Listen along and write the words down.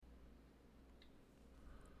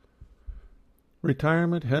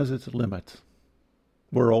Retirement has its limits.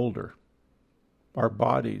 We're older. Our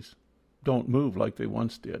bodies don't move like they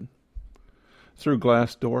once did. Through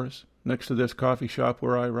glass doors, next to this coffee shop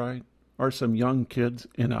where I write, are some young kids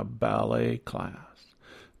in a ballet class.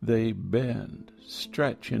 They bend,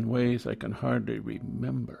 stretch in ways I can hardly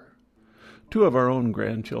remember. 2 of our own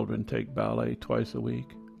grandchildren take ballet twice a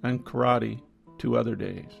week, and karate 2 other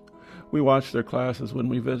days. We watch their classes when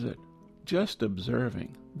we visit, just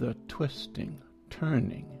observing the twisting,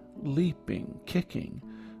 turning, leaping, kicking,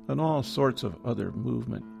 and all sorts of other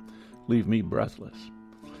movement leave me breathless.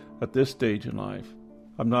 At this stage in life,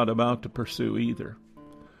 I'm not about to pursue either.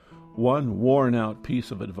 One worn-out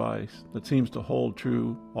piece of advice that seems to hold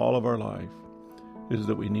true all of our life is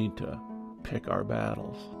that we need to pick our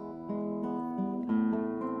battles.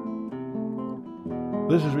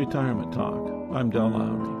 This is Retirement Talk. I'm Del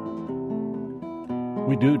Lowry.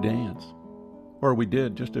 We do dance. Or we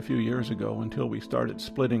did just a few years ago until we started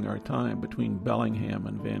splitting our time between Bellingham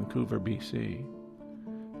and Vancouver, BC.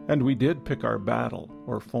 And we did pick our battle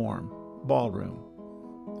or form, ballroom.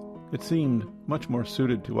 It seemed much more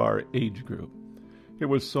suited to our age group. It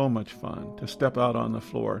was so much fun to step out on the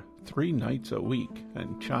floor 3 nights a week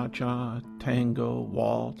and cha-cha, tango,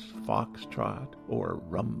 waltz, foxtrot, or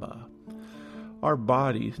rumba. Our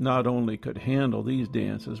bodies not only could handle these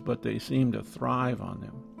dances, but they seemed to thrive on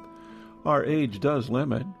them. Our age does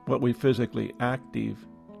limit what we physically active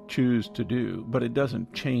choose to do, but it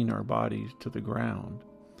doesn't chain our bodies to the ground.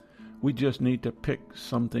 We just need to pick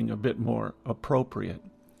something a bit more appropriate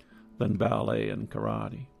than ballet and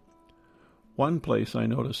karate. One place I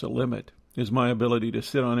notice a limit is my ability to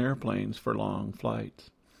sit on airplanes for long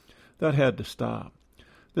flights. That had to stop.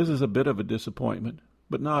 This is a bit of a disappointment,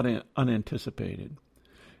 but not unanticipated.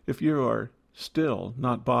 If you are still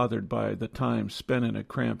not bothered by the time spent in a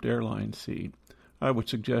cramped airline seat, I would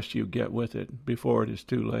suggest you get with it before it is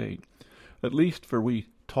too late. At least for we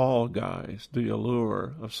tall guys, the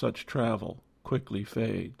allure of such travel quickly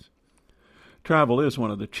fades. Travel is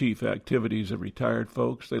one of the chief activities of retired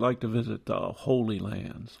folks. They like to visit the Holy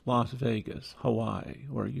Lands, Las Vegas, Hawaii,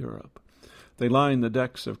 or Europe. They line the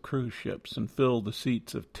decks of cruise ships and fill the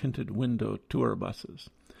seats of tinted window tour buses.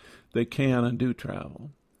 They can and do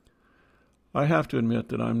travel. I have to admit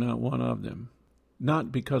that I'm not one of them,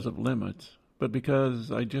 not because of limits, but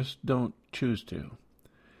because I just don't choose to.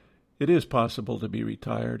 It is possible to be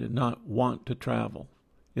retired and not want to travel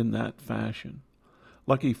in that fashion.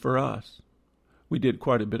 Lucky for us, we did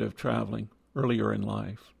quite a bit of traveling earlier in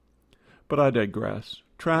life. But I digress.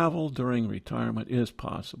 Travel during retirement is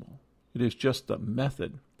possible. It is just the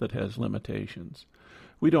method that has limitations.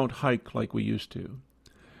 We don't hike like we used to.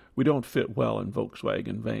 We don't fit well in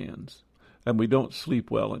Volkswagen vans. And we don't sleep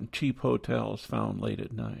well in cheap hotels found late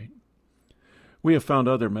at night. We have found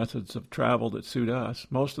other methods of travel that suit us.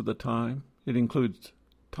 Most of the time, it includes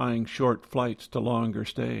tying short flights to longer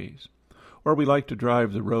stays. Or we like to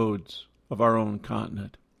drive the roads of our own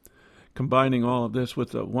continent. Combining all of this with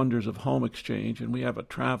the wonders of home exchange, and we have a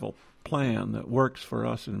travel plan that works for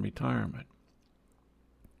us in retirement.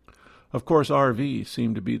 Of course, RVs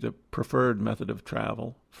seem to be the preferred method of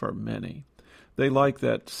travel for many. They like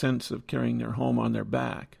that sense of carrying their home on their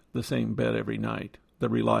back, the same bed every night, the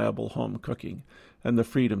reliable home cooking, and the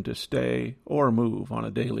freedom to stay or move on a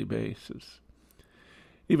daily basis.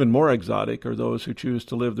 Even more exotic are those who choose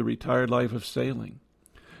to live the retired life of sailing.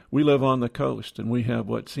 We live on the coast, and we have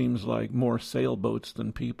what seems like more sailboats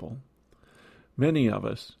than people. Many of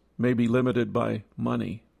us may be limited by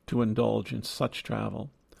money to indulge in such travel.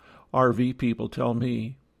 RV people tell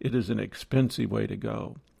me it is an expensive way to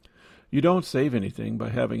go. You don't save anything by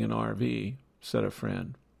having an RV, said a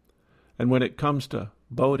friend. And when it comes to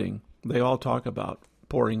boating, they all talk about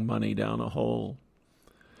pouring money down a hole.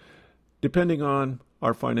 Depending on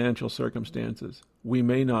our financial circumstances, we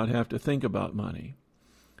may not have to think about money.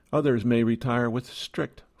 Others may retire with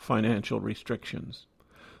strict financial restrictions.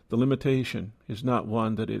 The limitation is not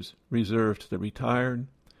one that is reserved to the retired.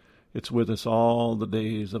 It's with us all the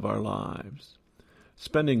days of our lives.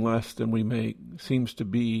 Spending less than we make seems to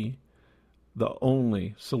be the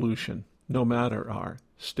only solution, no matter our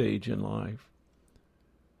stage in life.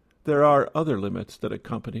 There are other limits that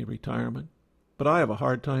accompany retirement, but I have a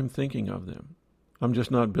hard time thinking of them. I'm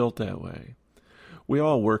just not built that way. We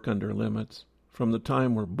all work under limits from the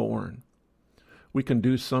time we're born. We can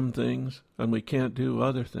do some things, and we can't do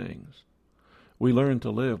other things. We learn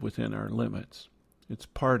to live within our limits. It's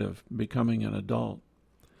part of becoming an adult.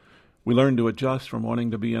 We learn to adjust from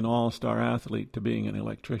wanting to be an all-star athlete to being an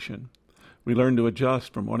electrician. We learn to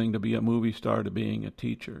adjust from wanting to be a movie star to being a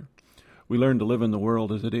teacher. We learn to live in the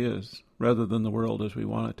world as it is, rather than the world as we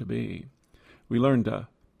want it to be. We learn to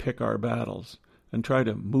pick our battles and try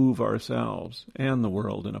to move ourselves and the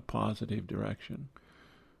world in a positive direction.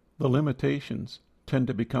 The limitations tend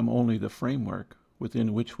to become only the framework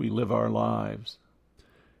within which we live our lives.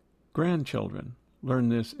 Grandchildren learn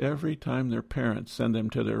this every time their parents send them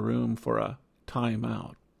to their room for a time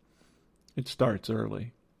out. It starts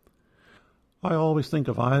early. I always think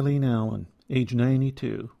of Eileen Allen, age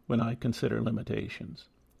 92, when I consider limitations.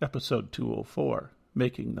 Episode 204,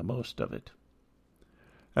 Making the Most of It.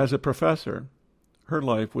 As a professor, her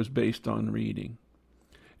life was based on reading.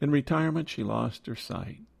 In retirement, she lost her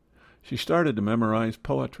sight. She started to memorize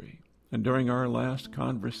poetry, and during our last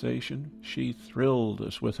conversation, she thrilled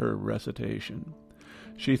us with her recitation.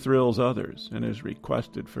 She thrills others and is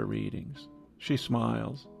requested for readings. She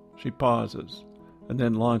smiles, she pauses, and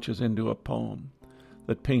then launches into a poem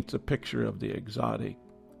that paints a picture of the exotic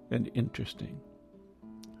and interesting.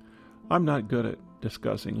 I'm not good at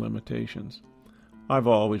discussing limitations. I've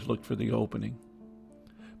always looked for the opening.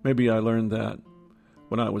 Maybe I learned that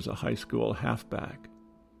when I was a high school halfback.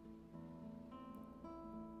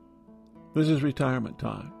 This is Retirement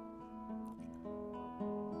Talk.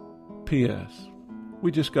 P.S.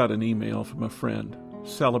 We just got an email from a friend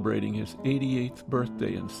celebrating his 88th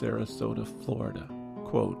birthday in Sarasota, Florida.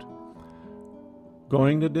 Quote,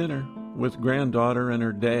 "Going to dinner with granddaughter and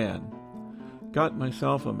her dad. Got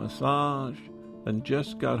myself a massage and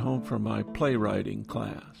just got home from my playwriting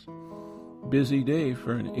class. Busy day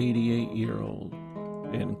for an 88-year-old.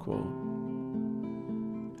 End quote.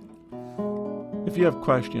 If you have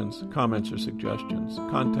questions, comments, or suggestions,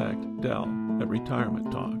 contact Del at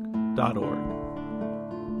retirementtalk.org.